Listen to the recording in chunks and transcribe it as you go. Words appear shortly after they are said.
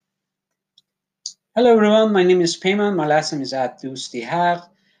Hello everyone, my name is Payman. My last name is At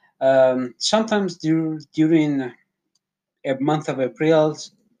sometimes during a month of April,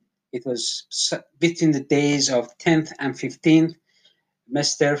 it was between the days of 10th and 15th,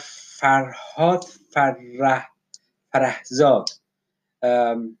 Mr. Farhad Farahzad,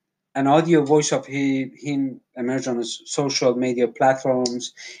 um, an audio voice of him emerged on social media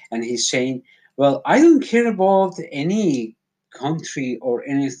platforms, and he's saying, "Well, I don't care about any country or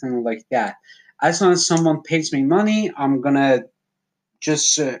anything like that. As long as someone pays me money, I'm gonna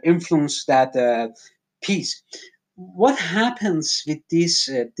just influence that piece." What happens with this?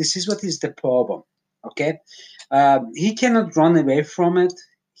 This is what is the problem. Okay, he cannot run away from it.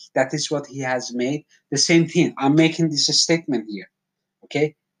 That is what he has made. The same thing. I'm making this statement here.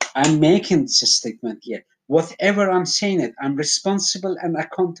 Okay, I'm making this statement here. Whatever I'm saying it, I'm responsible and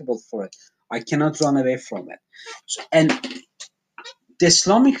accountable for it. I cannot run away from it. And the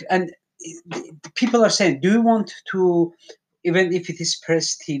Islamic and people are saying, do you want to, even if it is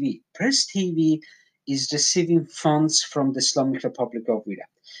Press TV? Press TV is receiving funds from the Islamic Republic of Iran.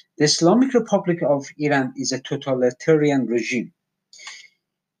 The Islamic Republic of Iran is a totalitarian regime.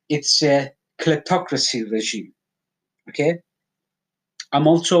 It's a kleptocracy regime. Okay, I'm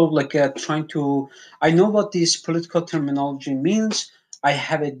also like trying to. I know what this political terminology means. I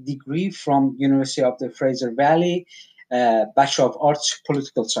have a degree from University of the Fraser Valley, Bachelor of Arts,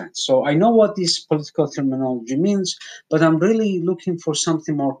 Political Science. So I know what this political terminology means, but I'm really looking for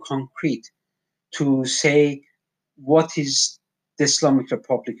something more concrete to say what is the Islamic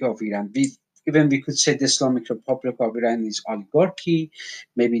Republic of Iran. Even we could say the Islamic Republic of Iran is oligarchy,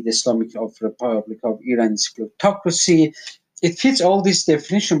 maybe the Islamic Republic of Iran is plutocracy. It fits all this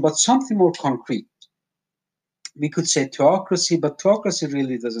definition, but something more concrete. We could say theocracy, but theocracy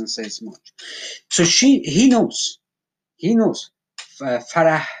really doesn't say as much. So he knows,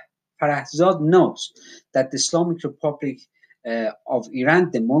 Farah Farahzad knows that the Islamic Republic of Iran,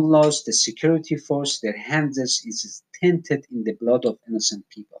 the mullahs, the security force, their hands is tainted in the blood of innocent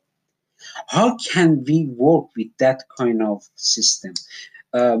people. How can we work with that kind of system?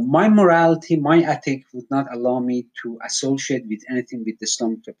 My morality, my ethic would not allow me to associate with anything with the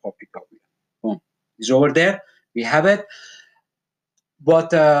Islamic Republic of Iran. Boom. It's over there. We have it.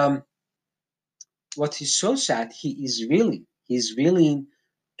 But what is so sad, he's willing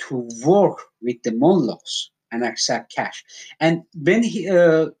to work with the mullahs and accept cash. And when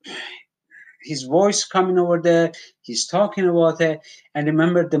his voice coming over there, he's talking about it. And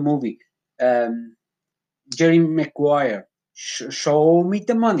remember the movie, um, Jerry Maguire, show me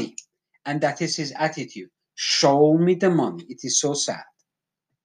the money. And that is his attitude. Show me the money. It is so sad.